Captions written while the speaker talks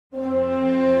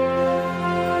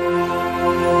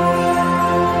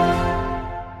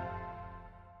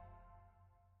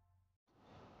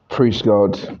Praise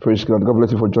God. Praise God. God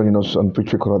bless you for joining us on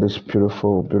Victory Corner this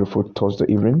beautiful, beautiful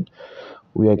Thursday evening.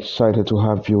 We are excited to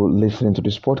have you listening to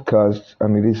this podcast,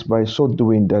 and it is by so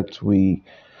doing that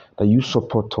you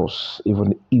support us,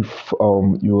 even if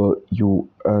you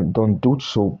don't do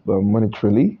so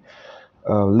monetarily.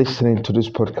 Listening to this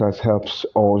podcast helps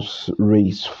us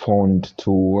raise fund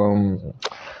to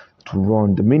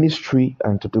run the ministry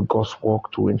and to do God's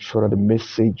work to ensure that the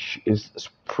message is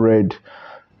spread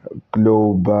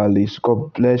globalist.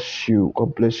 God bless you.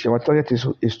 God bless you. My target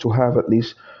is to have at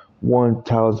least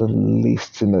 1,000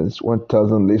 listeners.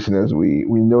 1,000 listeners. We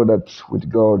know that with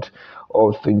God,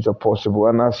 all things are possible.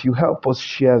 And as you help us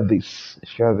share this,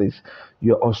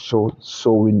 you're also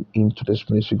sowing into this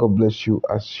ministry. God bless you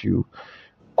as you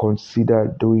consider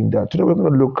doing that. Today we're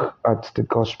going to look at the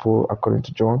gospel according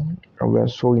to John, and we are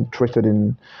so interested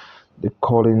in the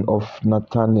calling of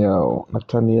Nathaniel.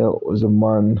 Nathaniel was a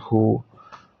man who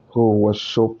was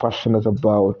so passionate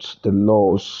about the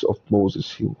laws of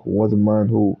Moses. He was a man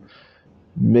who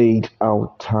made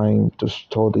out time to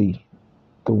study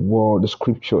the word, the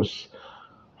scriptures.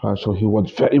 So he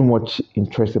was very much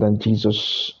interested, and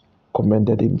Jesus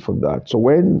commended him for that. So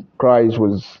when Christ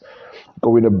was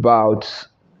going about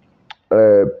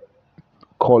uh,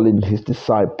 calling his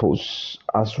disciples,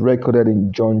 as recorded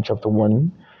in John chapter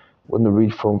 1, when we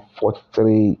read from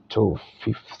 43 to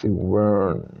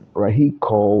 51, right? He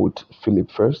called Philip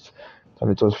first,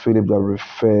 and it was Philip that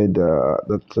referred,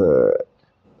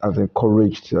 has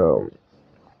encouraged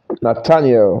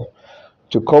Nathaniel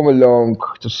to come along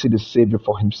to see the Savior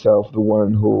for himself, the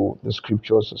one who the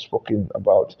scriptures are spoken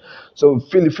about. So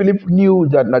Philip knew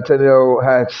that Nathaniel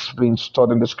has been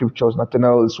studying the scriptures.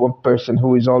 Nathaniel is one person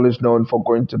who is always known for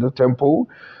going to the temple,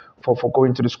 for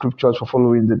going to the scriptures, for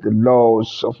following the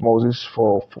laws of Moses,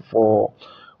 for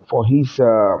his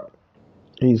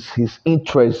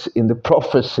interest in the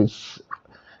prophecies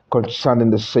concerning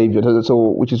the Savior. So,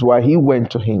 which is why he went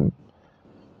to him.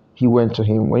 He went to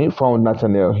him when he found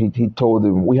Nathanael. He told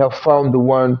him, "We have found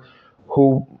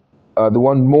who, the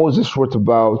one Moses wrote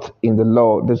about in the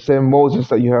law, the same Moses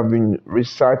that you have been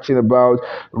researching about,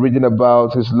 reading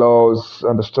about his laws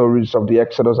and the stories of the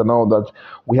Exodus and all that.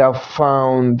 We have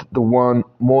found the one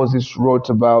Moses wrote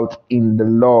about in the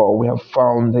law. We have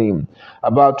found him,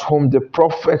 about whom the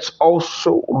prophets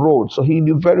also wrote." So he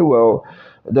knew very well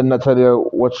that Nathaniel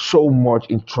was so much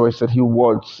interested. He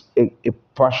was a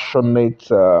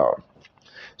passionate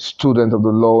student of the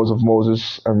laws of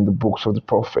Moses and the books of the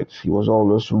prophets. He was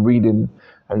always reading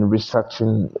and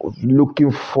researching,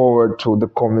 looking forward to the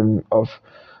coming of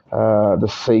the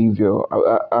Savior,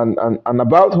 and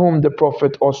about whom the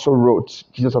prophet also wrote,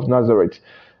 Jesus of Nazareth,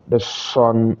 the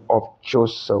son of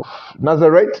Joseph.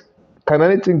 Nazareth, can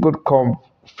anything good come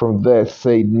from there?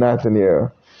 Said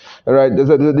Nathaniel. All right, this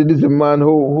is a man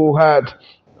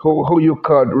who you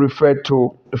could refer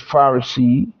to a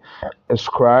Pharisee, a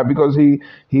scribe, because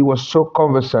he was so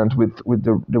conversant with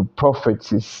the prophets,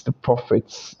 the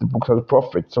books of the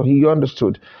prophets. So he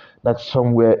understood that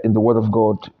somewhere in the Word of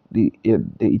God,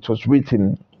 it was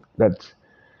written that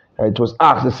it was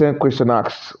asked, the same question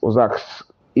was asked,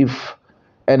 if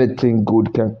anything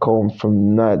good can come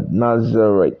from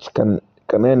Nazareth. Can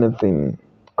anything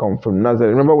come from Nazareth?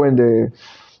 Remember when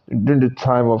during the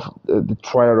time of the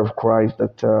trial of Christ,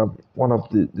 that one of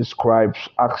the scribes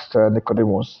asked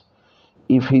Nicodemus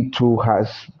if he too has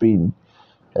been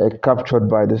captured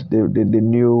by the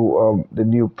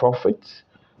new prophets,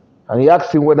 and he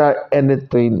asked him whether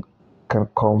anything can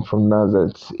come from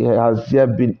Nazareth. Has there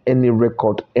been any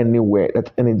record anywhere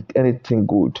that anything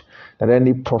good, that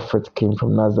any prophet came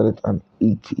from Nazareth, and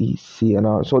etc. and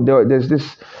all? So there's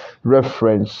this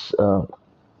reference.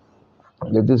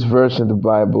 There's this verse in the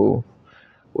Bible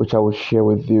which I will share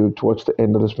with you towards the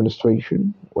end of this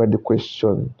ministration, where the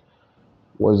question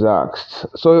was asked.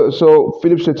 So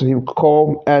Philip said to him,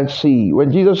 "Come and see."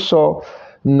 When Jesus saw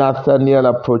Nathanael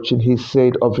approaching, he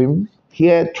said of him,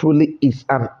 "Here truly is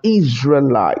an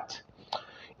Israelite,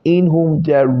 in whom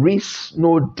there is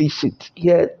no deceit."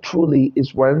 Here truly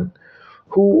is one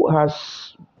who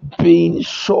has been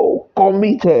so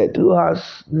committed, who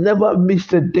has never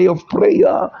missed a day of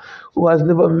prayer, who has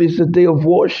never missed a day of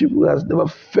worship, who has never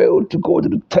failed to go to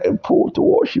the temple to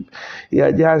worship.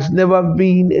 Yeah, there has never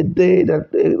been a day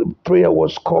that prayer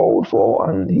was called for,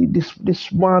 and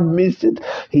this man missed it.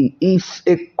 He is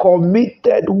a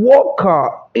committed worker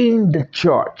in the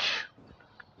church.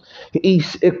 He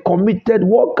is a committed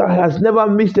worker, has never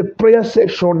missed a prayer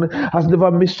session, has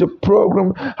never missed a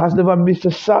program, has never missed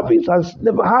a service, has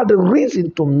never had a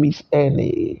reason to miss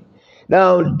any.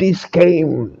 Now, this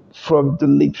came from the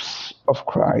lips of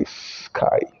Christ.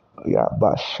 Kai. Yeah,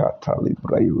 Bashata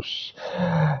Librayus.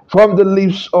 From the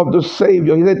lips of the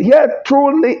Savior. He said, here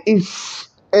truly is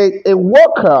a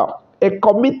worker, a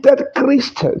committed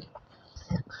Christian.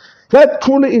 That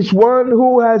truly is one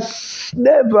who has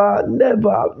never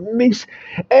missed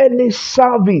any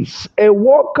service. A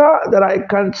worker that I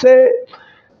can say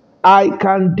I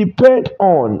can depend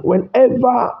on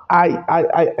whenever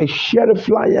I share a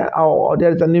flyer or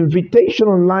there's an invitation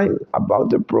online about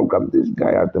the program. This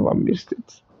guy has never missed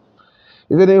it.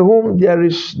 He said, in whom there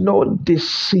is no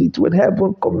deceit. When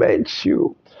heaven commends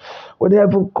you, when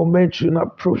heaven commends you and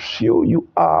approves you, you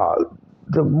are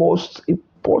the most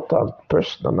important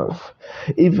person on earth.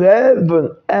 If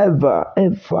heaven ever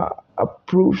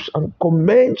approves and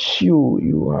commends you,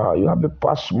 you have a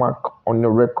pass mark on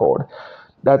your record.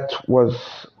 That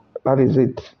was that is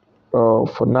it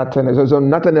for Nathanael. So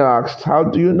Nathanael asked, "How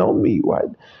do you know me?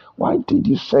 Why did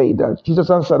you say that?"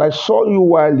 Jesus answered, "I saw you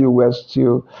while you were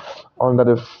still under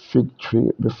the fig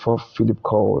tree before Philip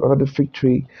called. Under the fig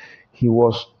tree, he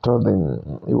was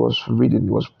studying, he was reading, he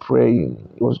was praying,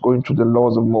 he was going through the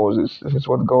laws of Moses. This is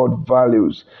what God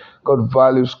values. God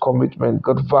values commitment.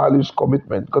 God values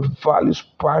commitment. God values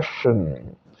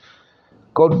passion.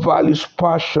 God values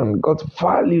passion. God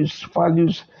values.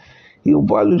 He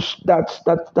values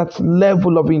that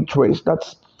level of interest.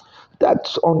 That's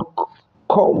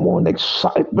uncommon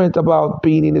excitement about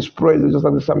being in His presence. Just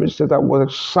like the psalmist said, I was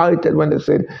excited when they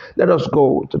said, "Let us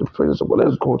go to the presence of God. Let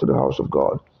us go to the house of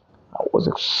God." I was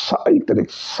excited.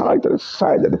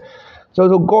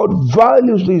 So God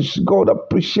values this. God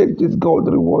appreciates this.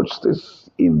 God rewards this.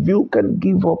 If you can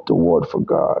give up the word for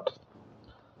God,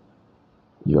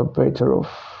 you're better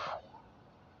off.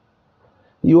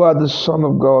 You are the Son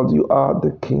of God. You are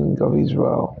the King of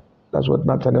Israel. That's what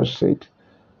Nathanael said.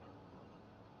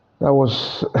 That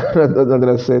was that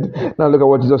I said. Now look at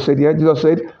what Jesus said here. Jesus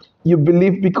said, "You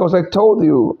believe because I told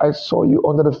you. I saw you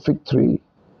under the fig tree."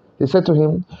 They said to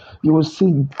him, "You will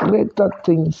see greater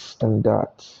things than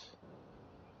that."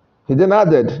 He then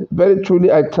added, "Very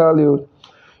truly I tell you,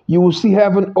 you will see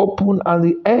heaven open and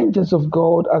the angels of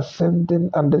God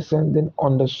ascending and descending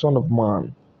on the Son of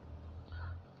Man."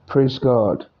 Praise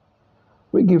God.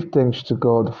 We give thanks to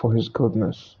God for His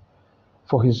goodness,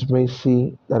 for His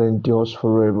mercy that endures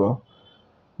forever.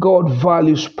 God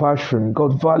values passion.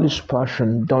 God values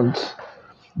passion.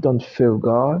 Don't fail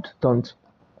God. Don't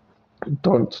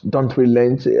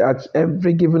relent. At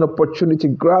every given opportunity,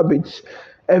 grab it.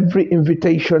 Every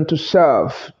invitation to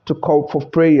serve, to come for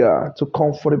prayer, to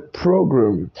come for a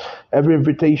program, every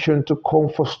invitation to come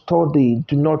for study,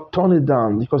 do not turn it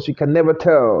down because you can never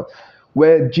tell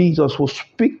where Jesus will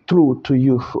speak through to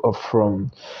you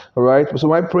from. All right. So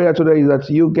my prayer today is that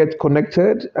you get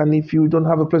connected, and if you don't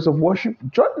have a place of worship,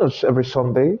 join us every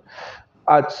Sunday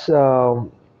at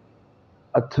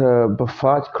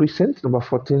Bafard Crescent, number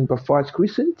 14 Bafard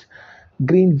Crescent,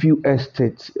 Greenview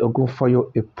Estate,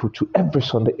 Ogunfayo, Eputu, every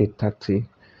Sunday 8:30.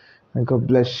 And God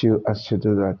bless you as you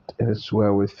do that. It is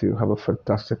well with you. Have a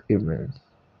fantastic evening.